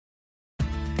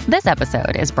This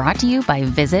episode is brought to you by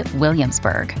Visit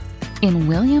Williamsburg. In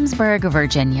Williamsburg,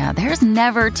 Virginia, there's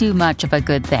never too much of a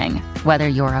good thing. Whether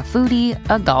you're a foodie,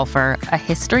 a golfer, a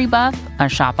history buff, a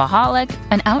shopaholic,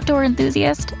 an outdoor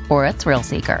enthusiast, or a thrill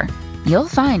seeker, you'll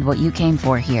find what you came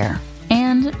for here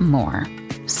and more.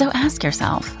 So ask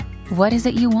yourself, what is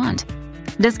it you want?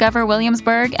 Discover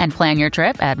Williamsburg and plan your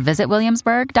trip at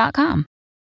visitwilliamsburg.com.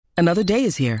 Another day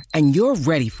is here, and you're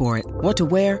ready for it. What to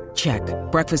wear? Check.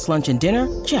 Breakfast, lunch, and dinner?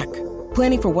 Check.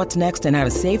 Planning for what's next and how to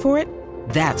save for it?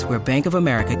 That's where Bank of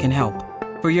America can help.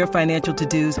 For your financial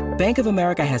to-dos, Bank of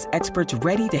America has experts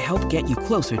ready to help get you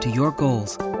closer to your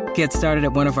goals. Get started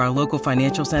at one of our local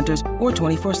financial centers or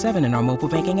 24/7 in our mobile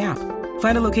banking app.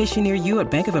 Find a location near you at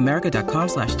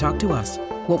bankofamerica.com/talktous.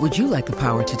 What would you like the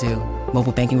power to do?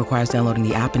 Mobile banking requires downloading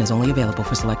the app and is only available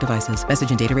for select devices. Message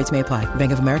and data rates may apply.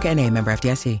 Bank of America N.A., member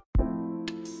FDIC.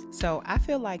 So I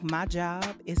feel like my job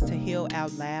is to heal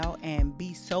out loud and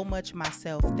be so much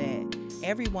myself that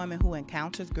every woman who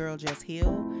encounters Girl Just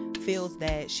Heal feels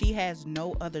that she has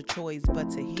no other choice but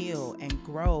to heal and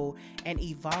grow and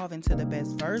evolve into the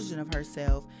best version of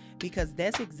herself, because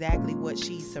that's exactly what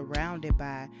she's surrounded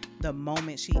by the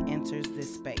moment she enters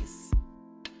this space.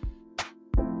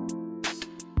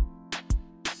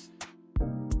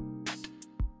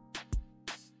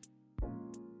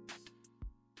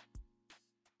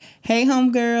 Hey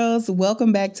homegirls,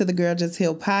 welcome back to the Girl Just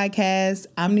Heal podcast.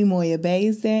 I'm Nemoya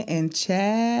Baisden and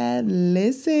Chad,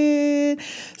 listen.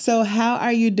 So how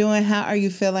are you doing? How are you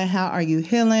feeling? How are you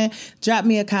healing? Drop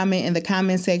me a comment in the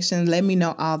comment section. Let me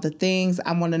know all the things.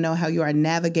 I want to know how you are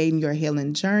navigating your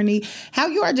healing journey, how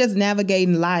you are just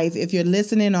navigating life. If you're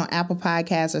listening on Apple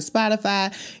Podcasts or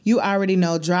Spotify, you already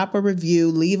know, drop a review,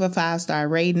 leave a 5-star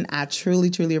rating. I truly,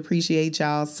 truly appreciate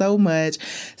y'all so much.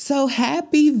 So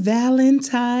happy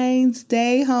Valentine's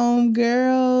Day,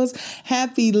 homegirls.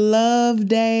 Happy Love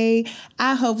Day.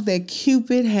 I hope that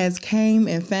Cupid has came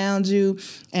and found you.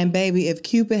 And baby, if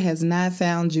Cupid has not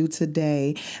found you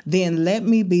today, then let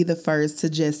me be the first to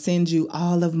just send you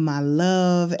all of my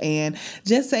love and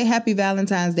just say happy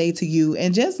Valentine's Day to you.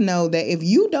 And just know that if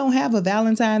you don't have a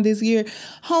Valentine this year,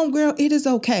 homegirl, it is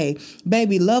okay.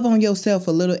 Baby, love on yourself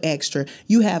a little extra.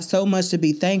 You have so much to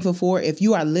be thankful for. If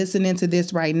you are listening to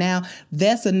this right now,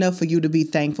 that's enough for you to be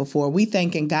thankful for. We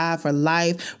thanking God for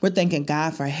life. We're thanking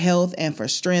God for health and for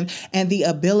strength and the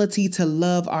ability to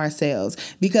love ourselves,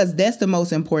 because that's the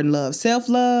most important love.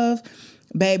 Self-love.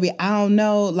 Baby, I don't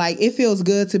know, like it feels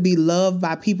good to be loved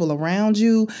by people around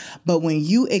you, but when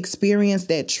you experience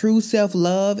that true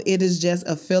self-love, it is just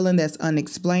a feeling that's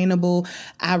unexplainable.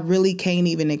 I really can't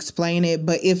even explain it,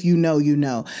 but if you know, you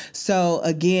know. So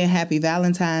again, happy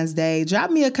Valentine's Day.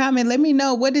 Drop me a comment. Let me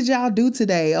know, what did y'all do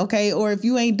today, okay? Or if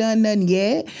you ain't done nothing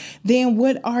yet, then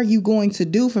what are you going to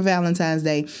do for Valentine's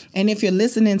Day? And if you're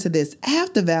listening to this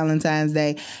after Valentine's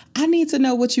Day, I need to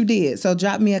know what you did. So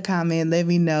drop me a comment. Let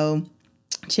me know.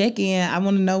 Check in. I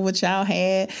want to know what y'all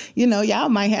had. You know, y'all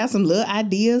might have some little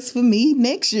ideas for me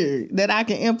next year that I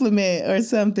can implement or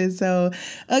something. So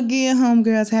again,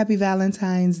 homegirls, happy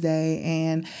Valentine's Day.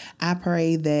 And I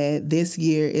pray that this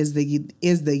year is the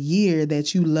year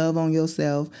that you love on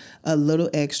yourself a little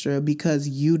extra, because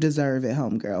you deserve it,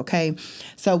 homegirl. Okay.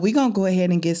 So we're going to go ahead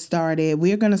and get started.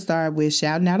 We're going to start with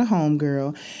shouting out a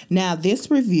homegirl. Now, this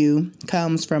review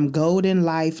comes from Golden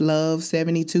Life Love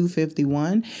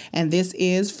 7251. And this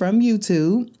is from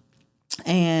YouTube,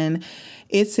 and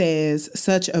it says,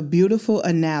 such a beautiful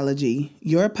analogy.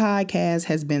 Your podcast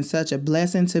has been such a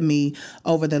blessing to me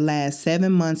over the last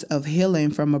 7 months of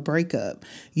healing from a breakup.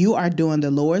 You are doing the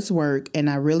Lord's work, and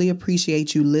I really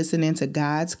appreciate you listening to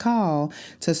God's call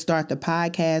to start the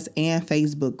podcast and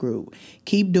Facebook group.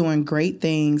 Keep doing great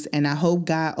things, and I hope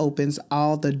God opens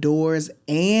all the doors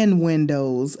and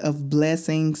windows of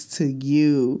blessings to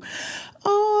you.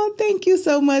 Oh, thank you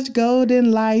so much,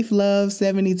 Golden Life Love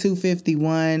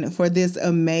 7251, for this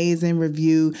amazing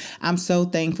review. I'm so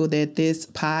thankful that this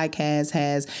podcast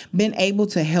has been able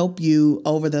to help you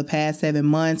over the past 7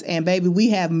 months. And baby,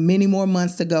 we have many more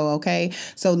months to go, okay?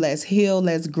 So let's heal,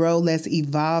 let's grow, let's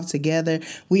evolve together.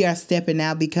 We are stepping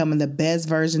out, becoming the best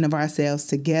version of ourselves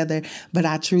together. But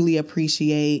I truly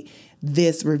appreciate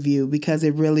this review because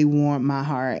it really warmed my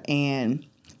heart. And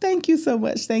thank you so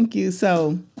much. Thank you.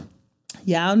 So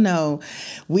y'all know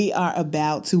we are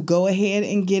about to go ahead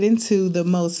and get into the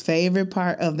most favorite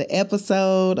part of the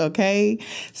episode, okay?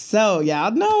 So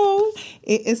y'all know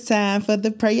it is time for the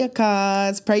prayer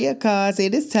cards. Prayer cards.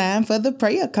 It is time for the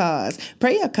prayer cards.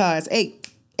 Prayer cards. 8.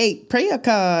 Prayer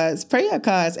cards. Prayer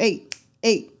cards. 8.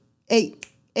 It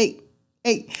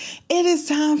is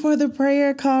time for the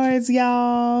prayer cards,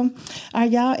 y'all. Are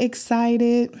y'all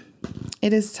excited?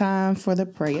 it is time for the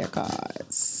prayer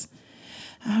cards.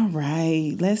 All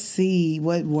right, let's see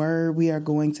what word we are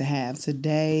going to have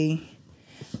today.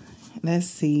 Let's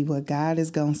see what God is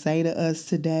going to say to us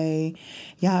today.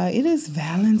 Y'all, it is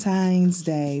Valentine's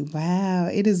Day. Wow,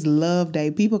 it is Love Day.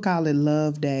 People call it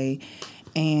Love Day.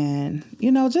 And,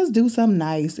 just do something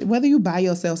nice. Whether you buy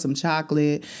yourself some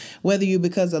chocolate,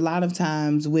 because a lot of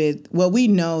times we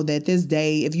know that this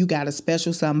day, if you got a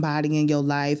special somebody in your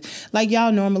life, like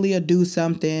y'all normally will do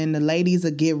something, the ladies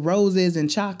will get roses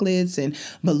and chocolates and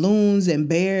balloons and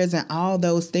bears and all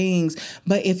those things.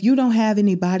 But if you don't have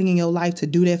anybody in your life to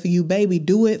do that for you, baby,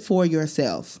 do it for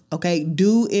yourself. Okay.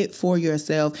 Do it for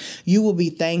yourself. You will be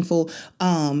thankful,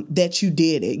 that you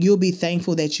did it. You'll be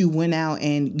thankful that you went out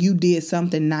and you did something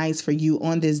nice for you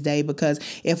on this day, because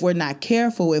if we're not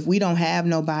careful, if we don't have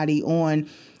nobody on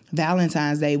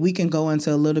Valentine's Day, we can go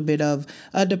into a little bit of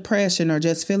a depression or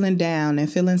just feeling down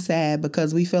and feeling sad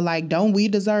because we feel like, don't we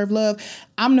deserve love?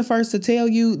 I'm the first to tell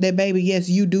you that, baby, yes,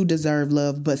 you do deserve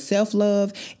love, but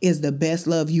self-love is the best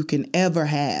love you can ever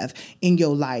have in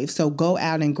your life. So go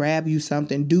out and grab you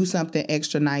something, do something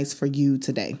extra nice for you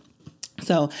today.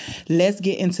 So let's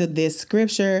get into this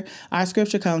scripture. Our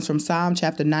scripture comes from Psalm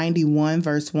chapter 91,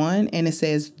 verse 1, and it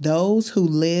says, "Those who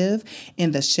live in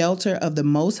the shelter of the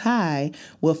Most High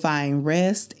will find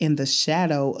rest in the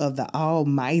shadow of the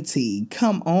Almighty."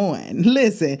 Come on.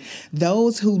 Listen,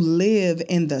 those who live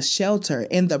in the shelter,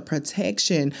 in the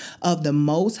protection of the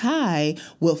Most High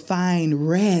will find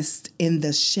rest in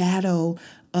the shadow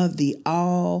of the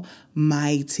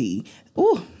Almighty.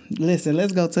 Ooh, listen,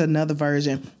 let's go to another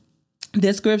version.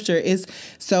 This scripture is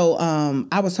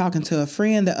I was talking to a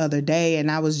friend the other day, and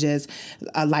I was just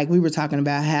we were talking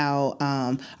about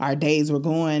how our days were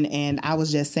going, and I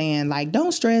was just saying,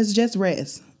 don't stress, just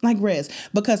rest. Rest,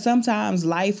 because sometimes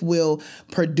life will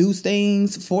produce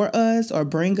things for us or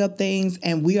bring up things,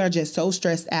 and we are just so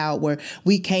stressed out where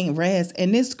we can't rest.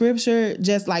 And this scripture,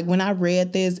 just when I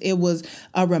read this, it was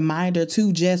a reminder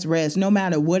to just rest. No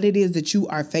matter what it is that you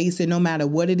are facing, no matter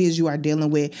what it is you are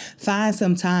dealing with, find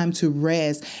some time to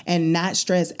rest and not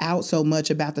stress out so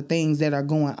much about the things that are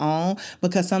going on,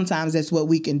 because sometimes that's what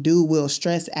we can do. We'll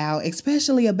stress out,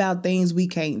 especially about things we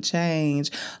can't change.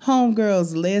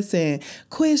 Homegirls, listen,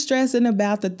 quit stressing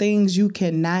about the things you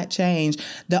cannot change.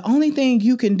 The only thing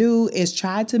you can do is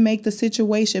try to make the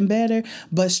situation better,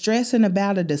 but stressing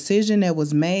about a decision that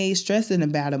was made, stressing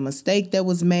about a mistake that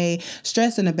was made,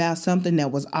 stressing about something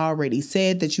that was already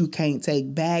said that you can't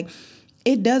take back,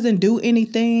 it doesn't do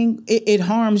anything. It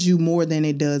harms you more than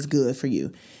it does good for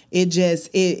you.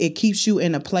 It keeps you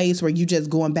in a place where you just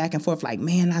going back and forth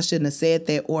man, I shouldn't have said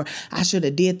that, or I should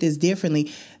have did this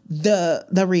differently.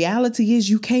 The reality is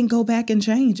you can't go back and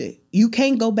change it. You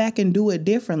can't go back and do it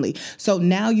differently. So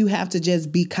now you have to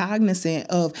just be cognizant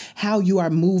of how you are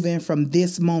moving from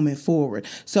this moment forward.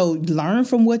 So learn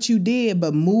from what you did,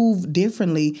 but move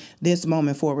differently this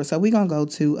moment forward. So we're going to go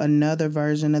to another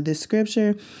version of this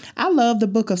scripture. I love the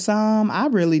book of Psalm. I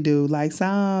really do.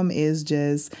 Psalm is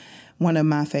just one of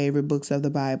my favorite books of the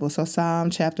Bible. So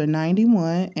Psalm chapter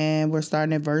 91, and we're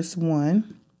starting at verse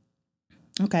 1.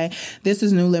 Okay, this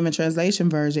is New Living Translation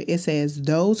version. It says,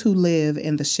 "Those who live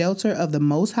in the shelter of the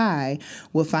Most High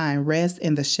will find rest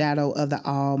in the shadow of the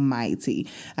Almighty."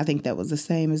 I think that was the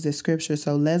same as this scripture.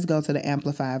 So let's go to the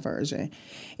Amplified version.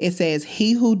 It says,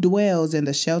 "He who dwells in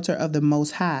the shelter of the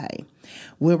Most High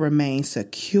will remain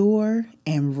secure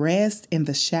and rest in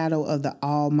the shadow of the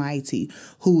Almighty,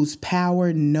 whose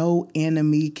power no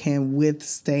enemy can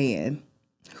withstand."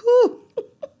 Whew.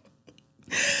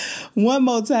 One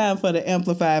more time for the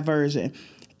Amplified version.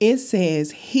 It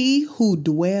says, "He who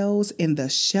dwells in the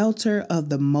shelter of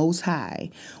the Most High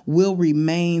will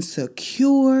remain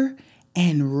secure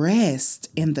and rest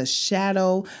in the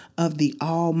shadow of the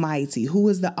Almighty." Who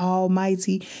is the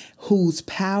Almighty? Whose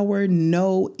power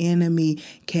no enemy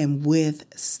can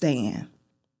withstand.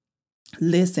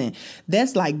 Listen,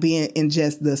 that's like being in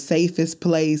just the safest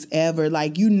place ever.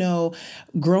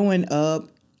 Growing up,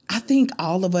 I think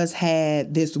all of us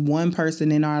had this one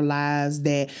person in our lives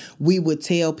that we would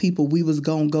tell people we was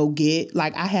going to go get.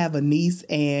 I have a niece,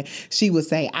 and she would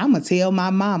say, "I'm going to tell my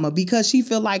mama," because she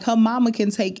feel like her mama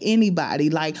can take anybody.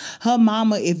 Her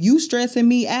mama, if you stressing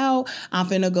me out, I'm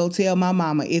finna go tell my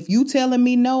mama. If you telling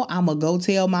me no, I'm going to go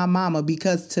tell my mama,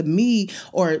 because to me,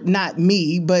 or not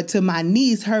me, but to my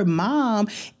niece, her mom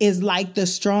is the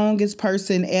strongest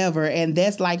person ever. And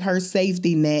that's her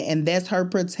safety net, and that's her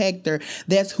protector.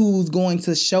 That's who's going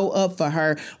to show up for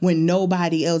her when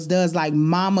nobody else does. Like,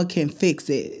 mama can fix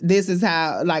it. This is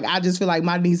how, like, I just feel like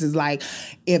my niece is like,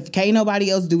 if can't nobody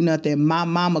else do nothing, my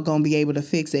mama gonna be able to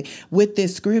fix it. With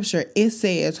this scripture, it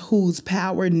says, whose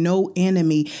power no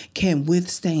enemy can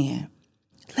withstand.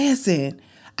 Listen,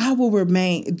 I will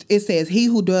remain, it says, he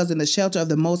who dwells in the shelter of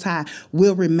the Most High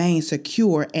will remain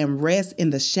secure and rest in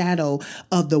the shadow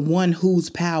of the one whose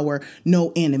power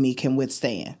no enemy can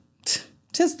withstand.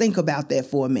 Just think about that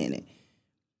for a minute.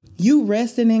 You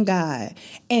resting in God,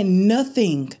 and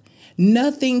nothing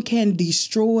can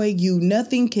destroy you.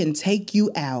 Nothing can take you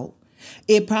out.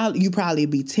 You probably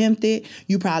be tempted.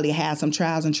 You probably have some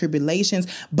trials and tribulations,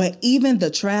 but even the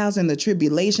trials and the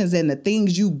tribulations and the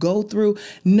things you go through,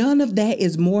 none of that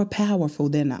is more powerful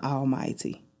than the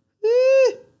Almighty.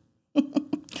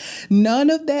 None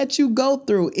of that you go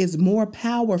through is more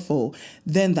powerful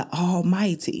than the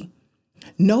Almighty.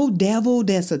 No devil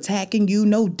that's attacking you,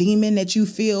 no demon that you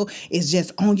feel is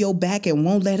just on your back and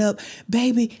won't let up.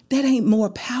 Baby, that ain't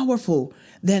more powerful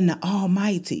than the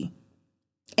Almighty.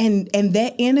 And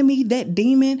that enemy, that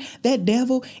demon, that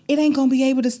devil, it ain't going to be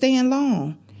able to stand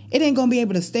long. It ain't going to be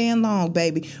able to stand long,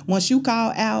 baby. Once you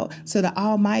call out to the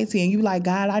Almighty and you like,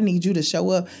 God, I need you to show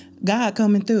up, God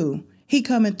coming through. He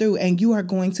coming through, and you are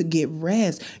going to get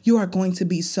rest. You are going to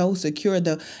be so secure.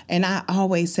 And I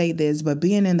always say this, but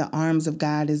being in the arms of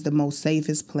God is the most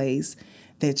safest place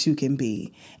that you can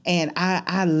be. And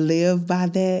I live by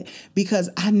that because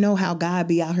I know how God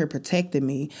be out here protecting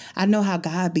me. I know how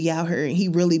God be out here and he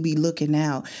really be looking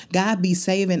out. God be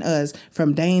saving us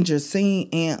from danger seen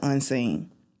and unseen.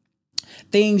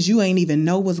 Things you ain't even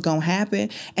know what's going to happen.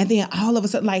 And then all of a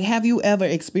sudden, like, have you ever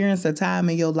experienced a time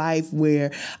in your life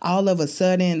where all of a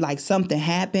sudden, like, something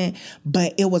happened,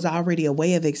 but it was already a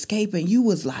way of escaping? You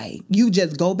was like, you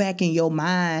just go back in your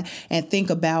mind and think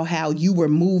about how you were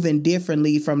moving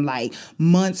differently from like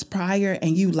months prior.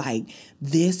 And you like,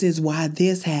 this is why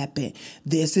this happened.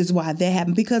 This is why that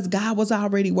happened. Because God was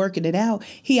already working it out.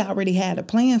 He already had a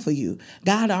plan for you.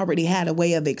 God already had a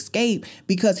way of escape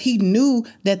because he knew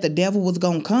that the devil was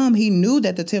going to come. He knew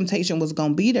that the temptation was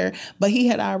going to be there, but he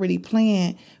had already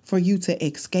planned for you to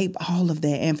escape all of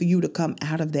that and for you to come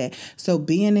out of that. So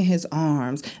being in his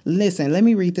arms, listen, let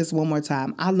me read this one more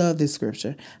time. I love this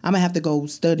scripture. I'm going to have to go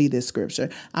study this scripture.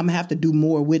 I'm going to have to do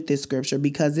more with this scripture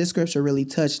because this scripture really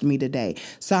touched me today.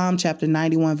 Psalm chapter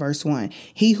 91, verse 1.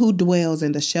 He who dwells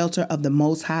in the shelter of the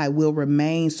Most High will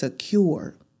remain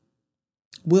secure,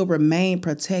 will remain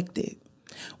protected,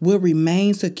 will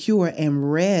remain secure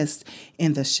and rest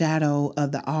in the shadow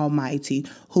of the Almighty,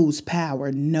 whose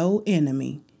power no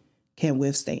enemy can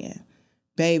withstand.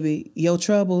 Baby, your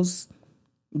troubles,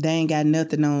 they ain't got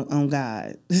nothing on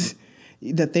God.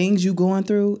 The things you going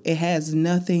through, it has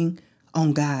nothing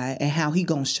on God and how he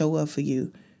gonna show up for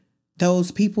you.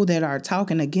 Those people that are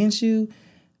talking against you,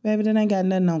 baby, that ain't got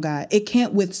nothing on God. It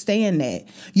can't withstand that.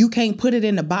 You can't put it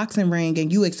in the boxing ring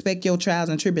and you expect your trials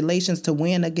and tribulations to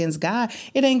win against God.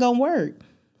 It ain't gonna work.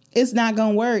 It's not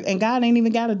going to work. And God ain't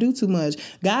even got to do too much.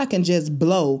 God can just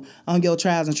blow on your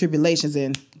trials and tribulations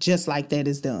and just like that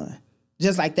is done.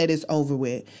 Just like that is over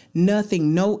with.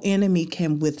 Nothing, no enemy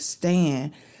can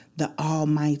withstand the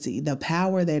Almighty. The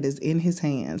power that is in his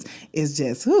hands is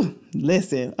just,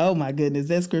 listen, oh my goodness,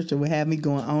 that scripture will have me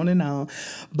going on and on.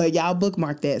 But y'all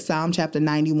bookmark that. Psalm chapter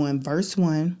 91, verse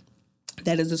 1.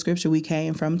 That is the scripture we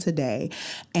came from today.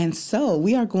 And so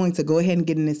we are going to go ahead and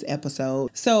get in this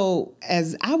episode. So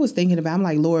as I was thinking about, I'm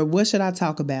like, Lord, what should I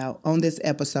talk about on this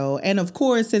episode? And of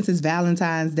course, since it's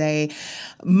Valentine's Day,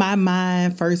 my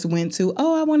mind first went to,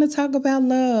 I want to talk about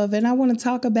love. And I want to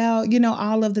talk about,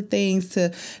 all of the things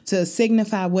to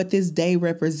signify what this day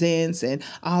represents and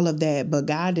all of that. But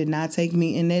God did not take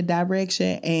me in that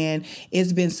direction. And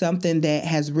it's been something that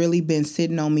has really been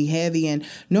sitting on me heavy. And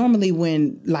normally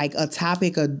when like a topic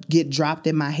get dropped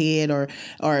in my head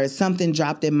or something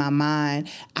dropped in my mind,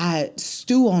 I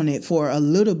stew on it for a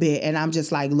little bit. And I'm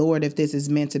just like, Lord, if this is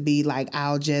meant to be, like,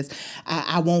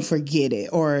 I won't forget it,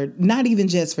 or not even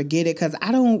just forget it. 'Cause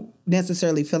I don't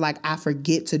necessarily feel like I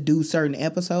forget to do certain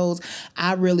episodes.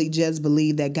 I really just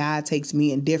believe that God takes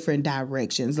me in different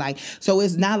directions. Like, so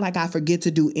it's not like I forget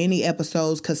to do any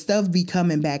episodes because stuff be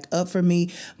coming back up for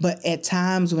me. But at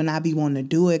times when I be wanting to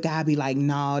do it, God be like,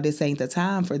 no, this ain't the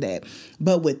time for that.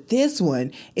 But with this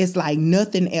one, it's like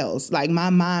nothing else. Like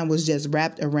my mind was just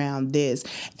wrapped around this.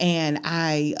 And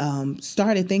I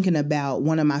started thinking about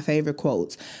one of my favorite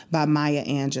quotes by Maya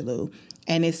Angelou.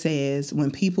 And it says,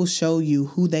 when people show you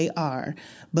who they are,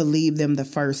 believe them the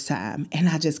first time. And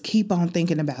I just keep on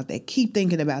thinking about that, keep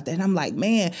thinking about that. And I'm like,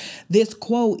 man, this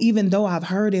quote, even though I've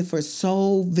heard it for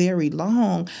so very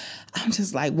long, I'm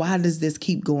just like, why does this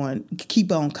keep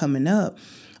on coming up?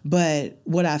 But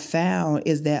what I found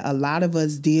is that a lot of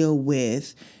us deal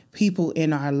with people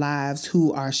in our lives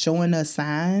who are showing us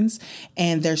signs,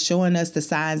 and they're showing us the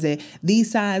signs that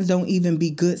these signs don't even be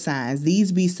good signs.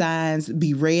 These be signs,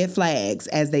 be red flags,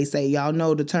 as they say. Y'all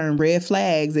know the term red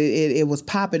flags. It was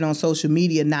popping on social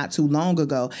media not too long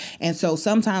ago. And so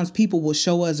sometimes people will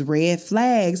show us red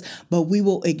flags, but we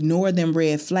will ignore them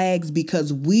red flags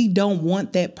because we don't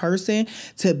want that person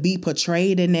to be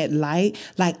portrayed in that light.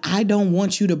 Like, I don't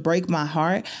want you to break my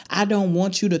heart. I don't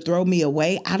want you to throw me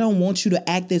away. I don't want you to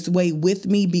act this way with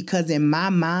me, because in my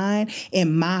mind,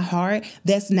 in my heart,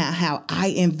 that's not how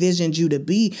I envisioned you to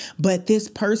be. But this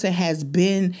person has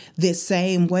been this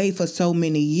same way for so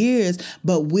many years,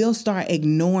 but we'll start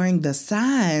ignoring the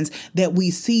signs that we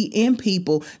see in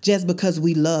people just because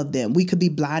we love them. We could be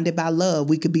blinded by love.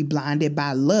 We could be blinded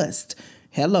by lust.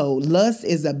 Hello, lust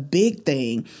is a big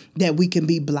thing that we can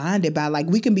be blinded by. Like,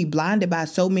 we can be blinded by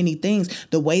so many things.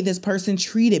 The way this person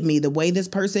treated me, the way this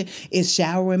person is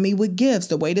showering me with gifts,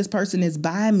 the way this person is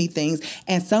buying me things.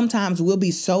 And sometimes we'll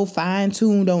be so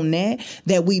fine-tuned on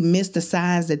that we miss the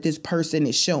signs that this person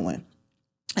is showing.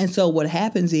 And so what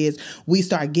happens is we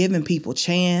start giving people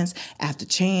chance after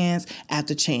chance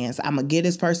after chance. I'm going to give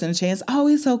this person a chance. Oh,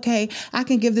 it's okay. I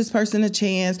can give this person a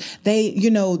chance.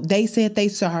 They said they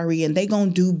sorry and they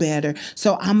going to do better.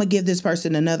 So I'm going to give this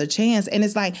person another chance. And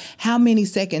it's like, how many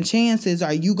second chances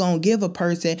are you going to give a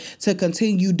person to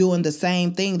continue doing the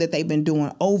same thing that they've been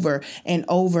doing over and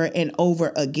over and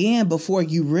over again before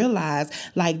you realize,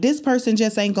 like, this person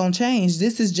just ain't going to change.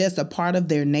 This is just a part of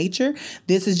their nature.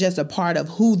 This is just a part of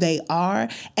who they are,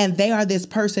 and they are this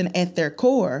person at their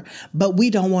core, but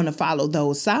we don't want to follow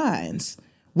those signs.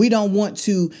 We don't want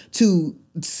to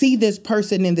see this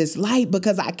person in this light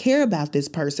because I care about this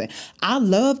person. I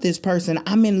love this person.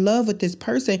 I'm in love with this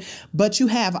person, but you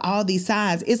have all these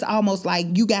signs. It's almost like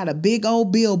you got a big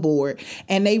old billboard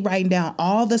and they writing down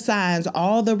all the signs,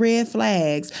 all the red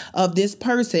flags of this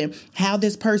person, how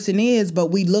this person is, but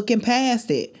we looking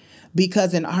past it.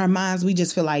 Because in our minds, we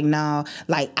just feel like, nah,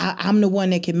 like I'm the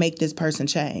one that can make this person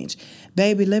change.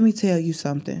 Baby, let me tell you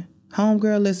something.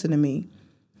 Homegirl, listen to me.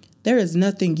 There is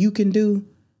nothing you can do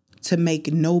to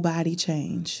make nobody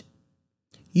change.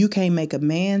 You can't make a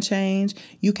man change.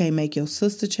 You can't make your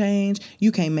sister change.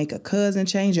 You can't make a cousin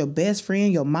change, your best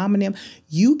friend, your mom and them.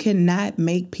 You cannot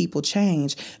make people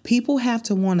change. People have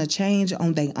to want to change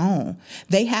on their own.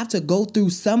 They have to go through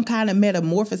some kind of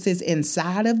metamorphosis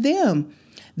inside of them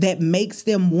that makes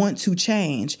them want to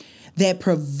change, that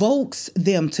provokes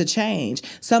them to change,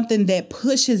 something that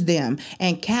pushes them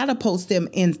and catapults them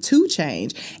into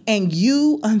change. And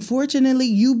you, unfortunately,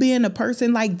 you being a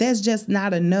person like that's just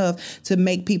not enough to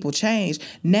make people change.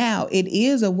 Now, it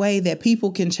is a way that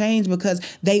people can change because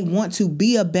they want to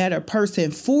be a better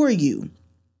person for you.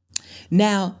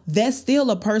 Now, that's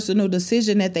still a personal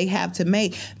decision that they have to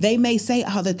make. They may say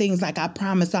all the things like, I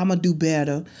promise I'm going to do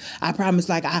better. I promise,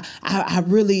 like, I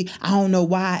don't know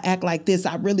why I act like this.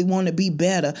 I really want to be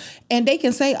better. And they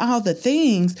can say all the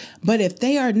things, but if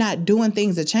they are not doing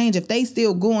things to change, if they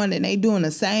still going and they doing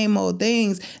the same old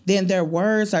things, then their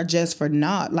words are just for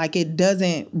naught. Like, it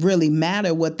doesn't really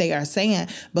matter what they are saying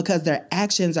because their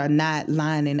actions are not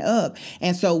lining up.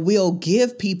 And so we'll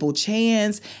give people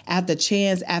chance after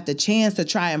chance after chance to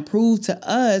try and prove to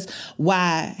us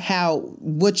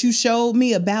what you showed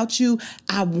me about you,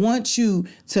 I want you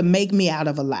to make me out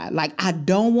of a lie. Like, I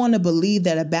don't want to believe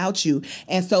that about you.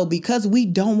 And so because we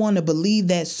don't want to believe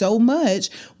that so much,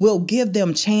 we'll give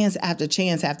them chance after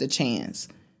chance after chance.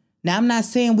 Now, I'm not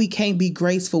saying we can't be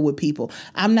graceful with people.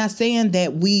 I'm not saying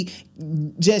that we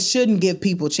just shouldn't give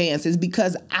people chances,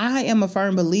 because I am a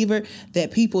firm believer that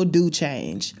people do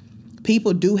change.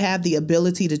 People do have the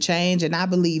ability to change, and I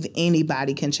believe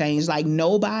anybody can change. Like,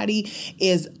 nobody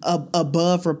is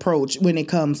above reproach when it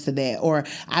comes to that, or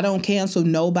I don't cancel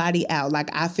nobody out.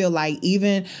 Like, I feel like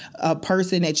even a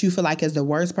person that you feel like is the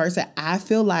worst person, I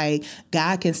feel like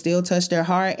God can still touch their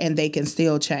heart and they can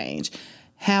still change.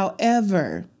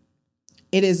 However,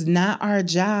 It is not our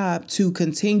job to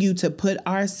continue to put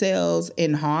ourselves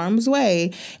in harm's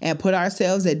way and put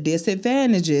ourselves at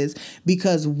disadvantages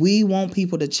because we want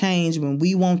people to change when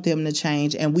we want them to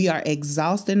change, and we are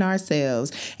exhausting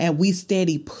ourselves and we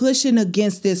steady pushing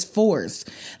against this force.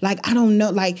 Like, I don't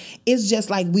know, like, it's just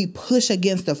like we push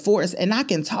against the force, and I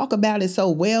can talk about it so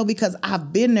well because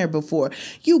I've been there before.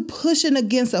 You pushing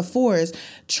against a force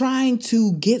trying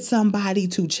to get somebody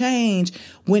to change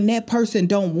when that person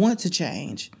don't want to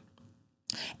change.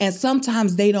 And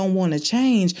sometimes they don't want to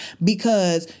change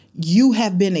because you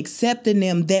have been accepting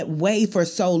them that way for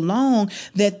so long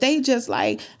that they just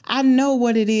like, I know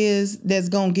what it is that's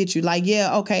going to get you. Like,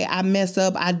 yeah, okay, I mess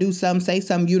up. I do something, say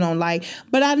something you don't like.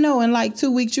 But I know in like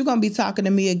 2 weeks, you're going to be talking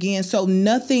to me again. So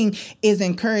nothing is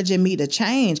encouraging me to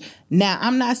change. Now,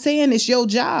 I'm not saying it's your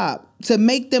job to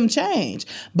make them change.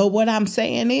 But what I'm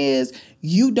saying is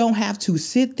you don't have to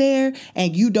sit there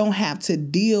and you don't have to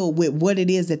deal with what it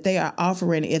is that they are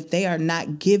offering if they are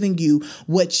not giving you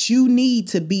what you need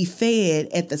to be fed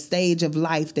at the stage of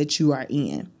life that you are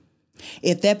in.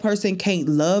 If that person can't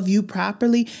love you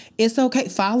properly, it's okay.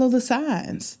 Follow the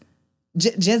signs.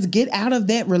 Just get out of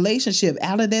that relationship,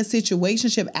 out of that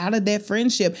situationship, out of that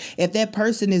friendship. If that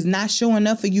person is not showing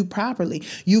up for you properly,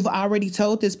 you've already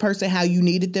told this person how you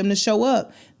needed them to show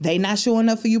up. They not showing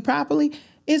up for you properly.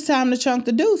 It's time to chunk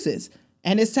the deuces,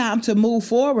 and it's time to move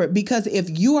forward, because if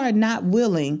you are not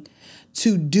willing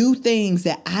to do things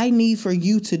that I need for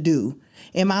you to do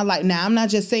in my life, now I'm not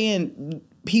just saying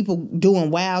people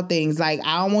doing wild things. Like,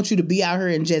 I don't want you to be out here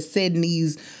and just setting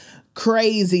these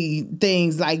crazy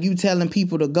things like you telling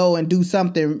people to go and do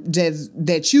something just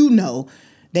that you know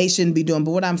they shouldn't be doing.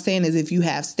 But what I'm saying is, if you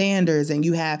have standards and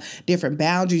you have different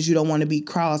boundaries you don't want to be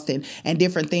crossed, and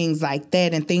different things like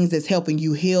that, and things that's helping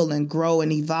you heal and grow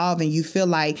and evolve, and you feel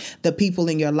like the people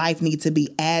in your life need to be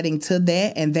adding to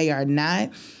that and they are not,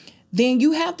 then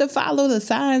you have to follow the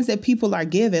signs that people are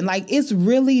giving. Like, it's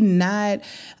really not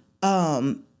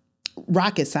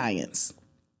rocket science.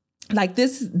 Like,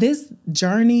 this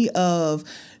journey of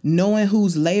knowing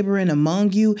who's laboring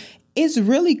among you is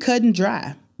really cut and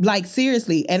dry. Like,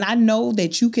 seriously. And I know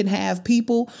that you can have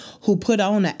people who put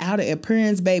on an outer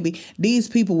appearance, baby. These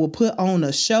people will put on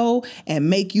a show and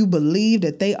make you believe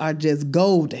that they are just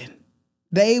golden.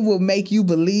 They will make you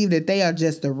believe that they are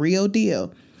just the real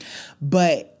deal.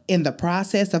 But in the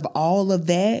process of all of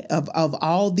that, of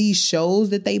all these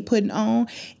shows that they putting on,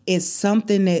 is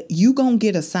something that you gonna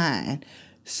get a sign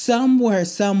somewhere,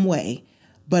 some way.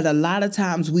 But a lot of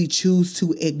times we choose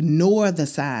to ignore the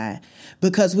sign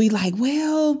because we like,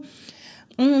 well,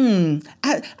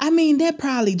 I mean, that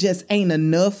probably just ain't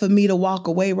enough for me to walk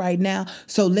away right now.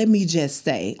 So let me just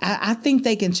stay. I think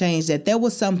they can change that. There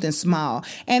was something small.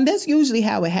 And that's usually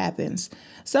how it happens.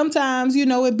 Sometimes,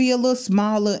 it'd be a little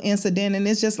smaller incident and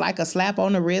it's just like a slap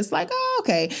on the wrist. Like, oh,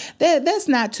 okay, that's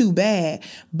not too bad.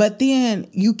 But then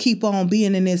you keep on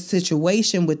being in this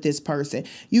situation with this person.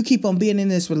 You keep on being in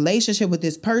this relationship with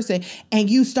this person,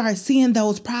 and you start seeing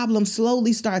those problems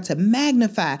slowly start to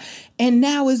magnify. And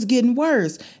now it's getting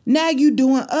worse. Now you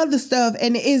doing other stuff,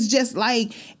 and it's just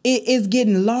like it is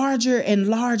getting larger and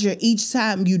larger each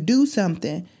time you do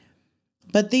something.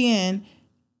 But then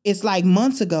it's like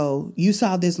months ago, you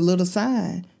saw this little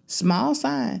sign, small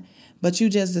sign, but you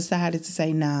just decided to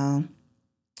say, no,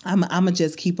 I'm going to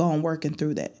just keep on working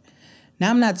through that. Now,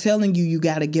 I'm not telling you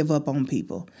got to give up on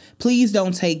people. Please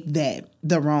don't take that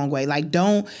the wrong way. Like,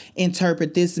 don't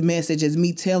interpret this message as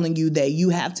me telling you that you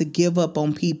have to give up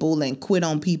on people and quit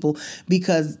on people,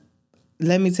 because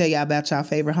let me tell y'all about y'all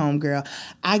favorite homegirl.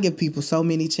 I give people so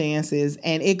many chances,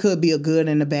 and it could be a good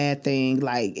and a bad thing.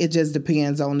 Like, it just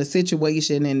depends on the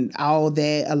situation and all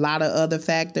that, a lot of other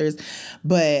factors.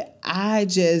 But I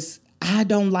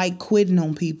don't like quitting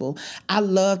on people. I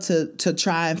love to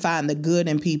try and find the good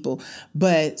in people.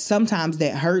 But sometimes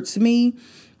that hurts me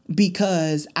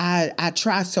because I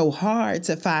try so hard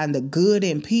to find the good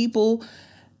in people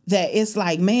that it's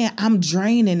like, man, I'm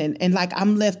draining and like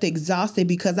I'm left exhausted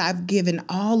because I've given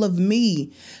all of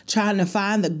me trying to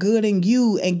find the good in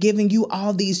you and giving you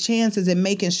all these chances and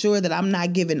making sure that I'm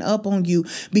not giving up on you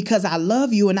because I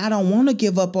love you and I don't want to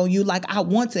give up on you. Like, I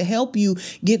want to help you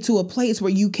get to a place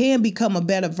where you can become a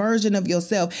better version of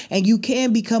yourself and you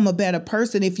can become a better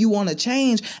person. If you want to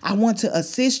change, I want to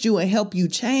assist you and help you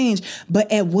change. But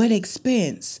at what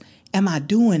expense am I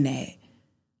doing that?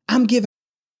 I'm giving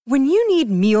When you need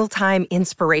mealtime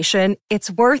inspiration,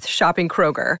 it's worth shopping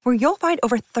Kroger, where you'll find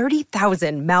over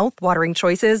 30,000 mouth-watering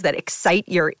choices that excite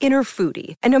your inner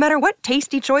foodie. And no matter what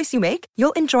tasty choice you make,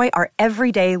 you'll enjoy our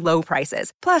everyday low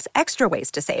prices, plus extra ways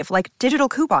to save, like digital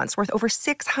coupons worth over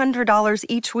 $600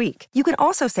 each week. You can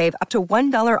also save up to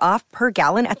 $1 off per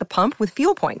gallon at the pump with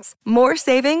fuel points. More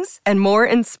savings and more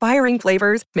inspiring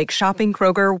flavors make shopping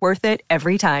Kroger worth it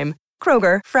every time.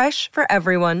 Kroger, fresh for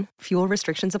everyone. Fuel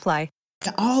restrictions apply.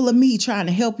 All of me trying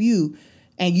to help you,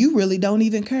 and you really don't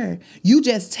even care. You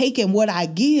just taking what I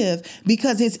give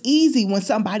because it's easy when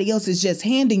somebody else is just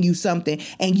handing you something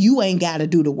and you ain't got to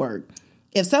do the work.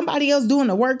 If somebody else doing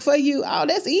the work for you, oh,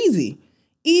 that's easy.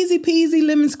 Easy peasy,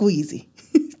 lemon squeezy.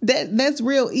 That's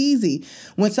real easy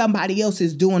when somebody else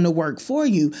is doing the work for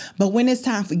you. But when it's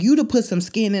time for you to put some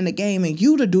skin in the game and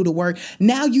you to do the work,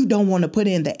 now you don't want to put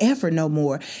in the effort no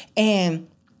more. And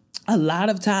a lot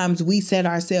of times we set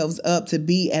ourselves up to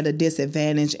be at a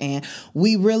disadvantage, and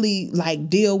we really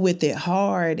deal with it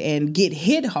hard and get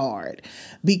hit hard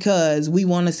because we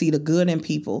want to see the good in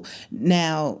people.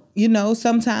 Now,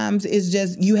 sometimes it's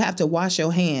just you have to wash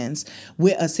your hands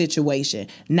with a situation.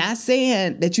 Not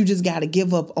saying that you just got to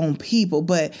give up on people,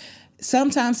 but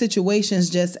sometimes situations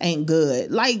just ain't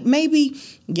good. Like maybe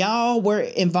y'all were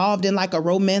involved in a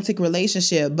romantic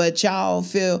relationship, but y'all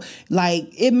feel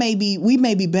like we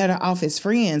may be better off as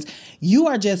friends. You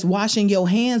are just washing your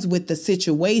hands with the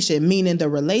situation, meaning the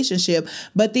relationship,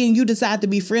 but then you decide to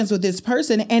be friends with this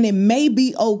person and it may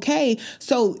be okay.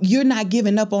 So you're not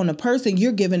giving up on the person,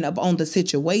 you're giving up on the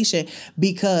situation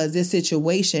because this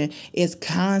situation is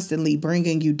constantly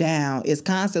bringing you down. It's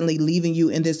constantly leaving you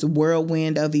in this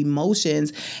whirlwind of emotions.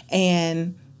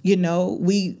 And,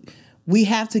 we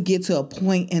have to get to a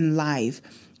point in life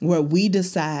where we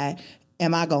decide,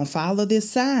 am I going to follow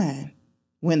this sign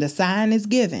when the sign is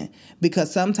given?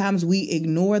 Because sometimes we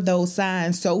ignore those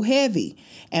signs so heavy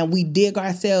and we dig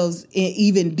ourselves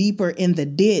even deeper in the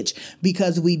ditch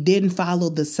because we didn't follow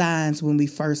the signs when we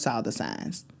first saw the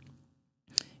signs.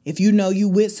 If you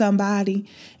with somebody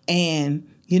and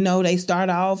they start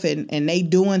off and they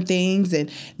doing things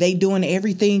and they doing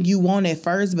everything you want at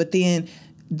first, but then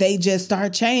they just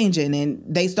start changing and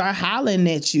they start hollering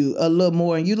at you a little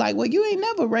more. And you're like, well, you ain't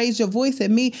never raised your voice at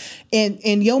me. And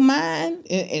in your mind,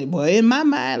 in my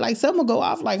mind, someone go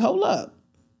off hold up.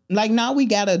 No, we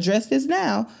got to address this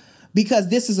now because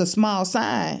this is a small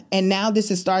sign. And now this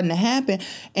is starting to happen.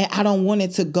 And I don't want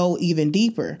it to go even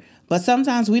deeper. But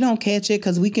sometimes we don't catch it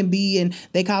because we can be in,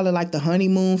 they call it the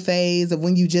honeymoon phase of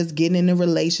when you just get in a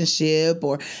relationship,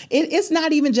 or it's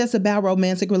not even just about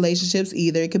romantic relationships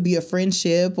either. It could be a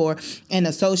friendship or an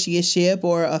associateship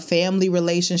or a family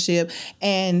relationship.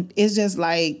 And it's just all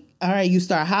right, you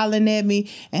start hollering at me,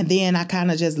 and then I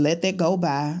kind of just let that go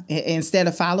by. Instead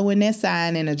of following that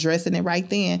sign and addressing it right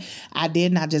then, I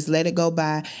just let it go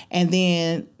by. And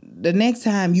then the next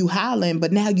time you hollering,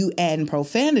 but now you adding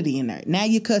profanity in there. Now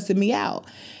you cussing me out.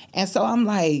 And so I'm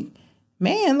like,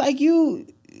 man, you,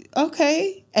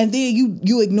 okay. And then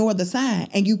you ignore the sign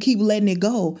and you keep letting it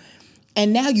go.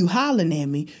 And now you hollering at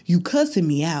me, you cussing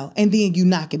me out, and then you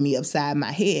knocking me upside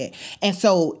my head. And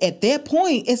so at that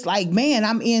point, it's man,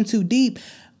 I'm in too deep.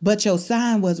 But your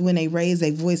sign was when they raised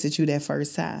their voice at you that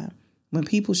first time. When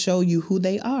people show you who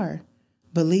they are,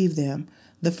 believe them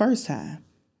the first time.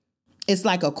 It's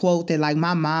like a quote that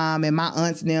my mom and my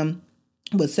aunts and them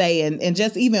would say, and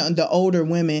just even the older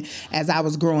women as I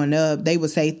was growing up, they would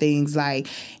say things like,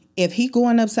 if he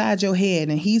going upside your head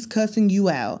and he's cussing you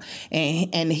out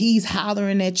and he's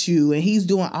hollering at you and he's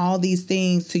doing all these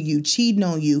things to you, cheating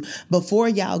on you before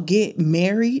y'all get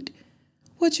married,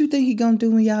 what you think he gonna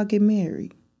do when y'all get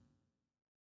married?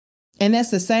 And that's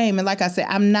the same. And like I said,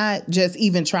 I'm not just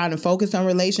even trying to focus on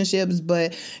relationships,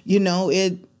 but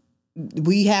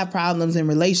we have problems in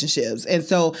relationships. And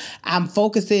so I'm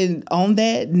focusing on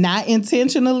that, not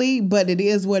intentionally, but it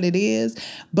is what it is.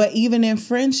 But even in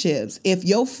friendships, if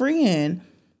your friend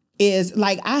is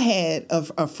I had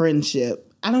a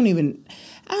friendship, I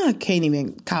can't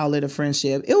even call it a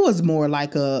friendship. It was more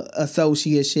like a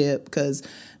associateship because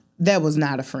that was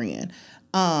not a friend.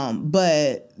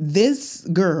 But this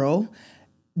girl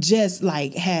just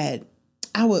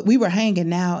we were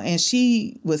hanging out and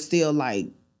she was still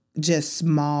just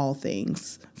small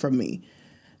things for me.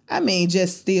 I mean,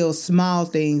 just still small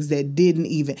things that didn't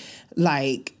even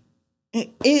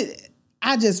it.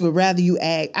 I just would rather you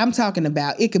act. I'm talking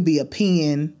about it could be a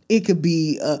pen. It could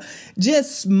be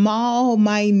just small,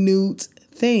 minute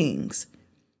things.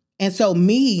 And so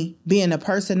me being a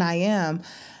person I am,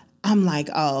 I'm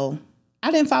oh,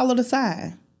 I didn't follow the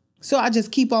sign. So I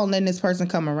just keep on letting this person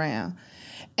come around.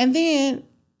 And then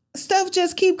stuff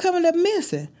just keep coming up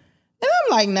missing. And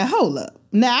I'm like, now hold up.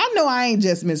 Now I know I ain't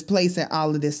just misplacing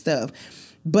all of this stuff,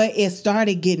 but it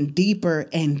started getting deeper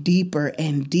and deeper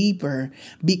and deeper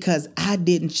because I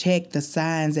didn't check the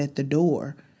signs at the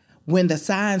door. When the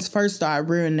signs first started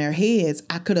rearing their heads,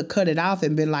 I could have cut it off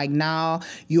and been like, nah,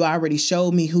 you already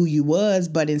showed me who you was.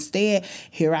 But instead,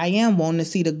 here I am wanting to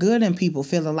see the good in people,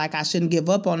 feeling like I shouldn't give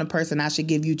up on a person. I should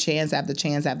give you chance after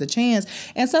chance after chance.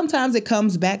 And sometimes it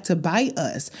comes back to bite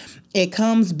us. It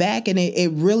comes back and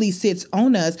it really sits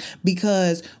on us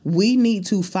because we need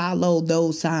to follow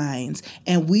those signs.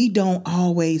 And we don't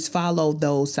always follow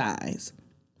those signs.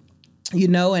 You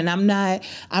know, and I'm not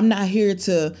here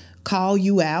to call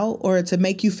you out or to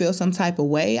make you feel some type of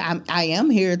way. I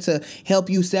am here to help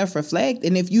you self-reflect.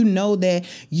 And if you know that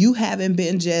you haven't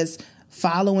been just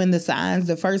following the signs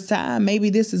the first time, maybe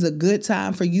this is a good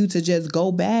time for you to just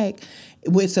go back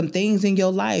with some things in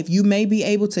your life. You may be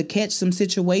able to catch some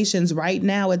situations right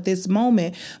now at this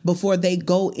moment before they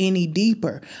go any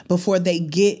deeper, before they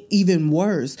get even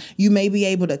worse. You may be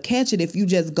able to catch it if you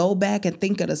just go back and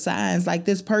think of the signs. Like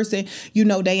this person, you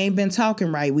know, they ain't been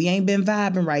talking right. We ain't been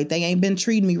vibing right. They ain't been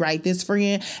treating me right. This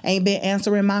friend ain't been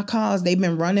answering my calls. They've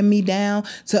been running me down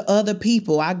to other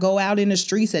people. I go out in the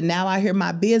streets and now I hear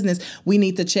my business. We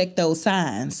need to check those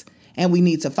signs. And we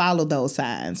need to follow those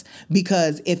signs,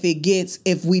 because if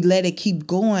we let it keep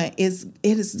going, it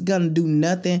is going to do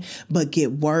nothing but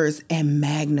get worse and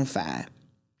magnify.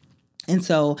 And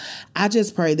so I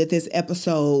just pray that this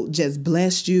episode just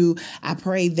blessed you. I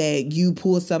pray that you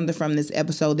pull something from this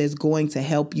episode that's going to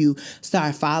help you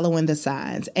start following the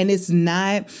signs. And it's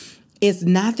not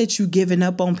that you're giving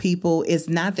up on people. It's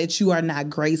not that you are not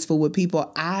graceful with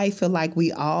people. I feel like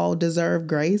we all deserve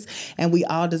grace and we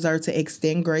all deserve to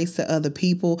extend grace to other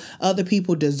people. Other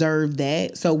people deserve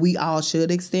that. So we all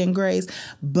should extend grace.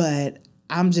 But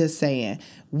I'm just saying,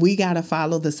 we got to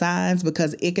follow the signs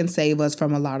because it can save us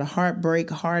from a lot of heartbreak,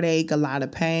 heartache, a lot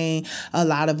of pain, a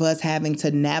lot of us having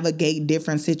to navigate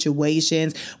different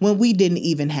situations when we didn't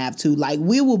even have to. Like,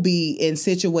 we will be in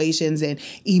situations and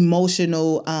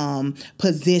emotional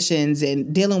positions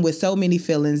and dealing with so many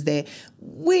feelings that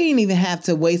we didn't even have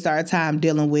to waste our time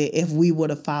dealing with if we would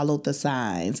have followed the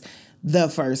signs the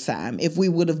first time, if we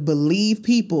would have believed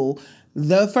people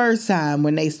the first time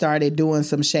when they started doing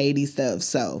some shady stuff.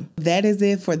 So that is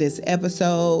it for this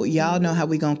episode. Y'all know how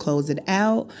we gonna close it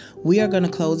out. We are gonna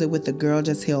close it with the Girl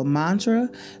Just Heal mantra.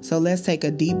 So let's take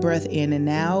a deep breath in and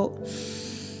out.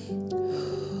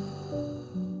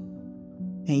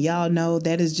 And y'all know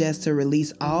that is just to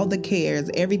release all the cares,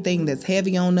 everything that's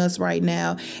heavy on us right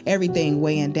now, everything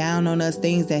weighing down on us,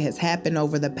 things that has happened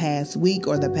over the past week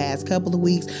or the past couple of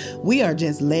weeks. We are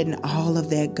just letting all of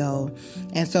that go.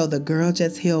 And so the Girl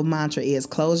Just Heal mantra is,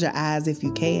 close your eyes if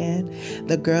you can.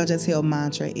 The Girl Just Heal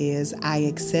mantra is, I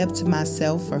accept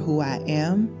myself for who I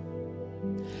am.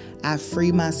 I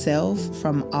free myself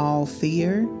from all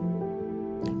fear.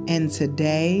 And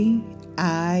today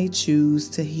I choose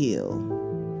to heal.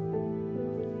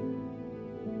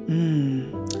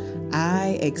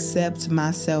 I accept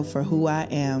myself for who I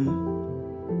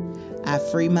am. I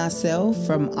free myself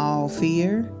from all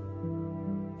fear.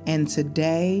 And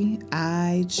today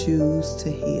I choose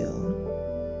to heal.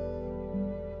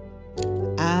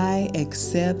 I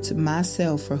accept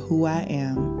myself for who I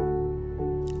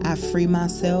am. I free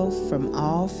myself from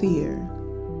all fear.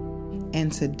 And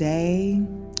today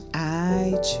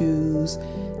I choose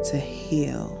to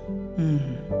heal.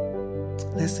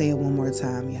 Let's say it one more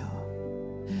time, y'all.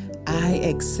 I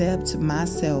accept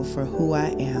myself for who I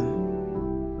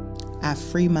am. I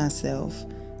free myself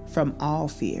from all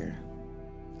fear.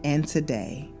 And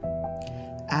today,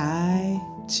 I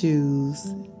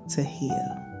choose to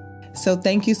heal. So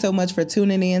thank you so much for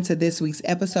tuning in to this week's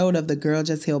episode of the Girl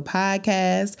Just Heal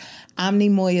podcast. I'm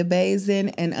Nemoya Bazin,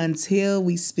 and until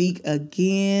we speak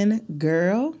again,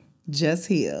 girl, just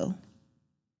heal.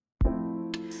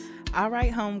 All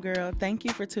right, homegirl, thank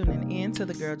you for tuning in to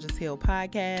the Girl Just Heal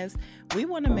podcast. We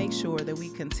want to make sure that we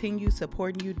continue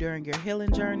supporting you during your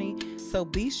healing journey, so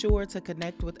be sure to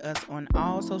connect with us on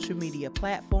all social media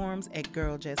platforms at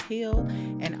Girl Just Heal,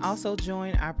 and also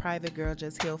join our private Girl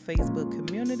Just Heal Facebook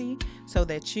community so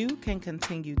that you can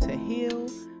continue to heal,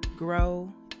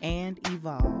 grow, and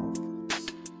evolve.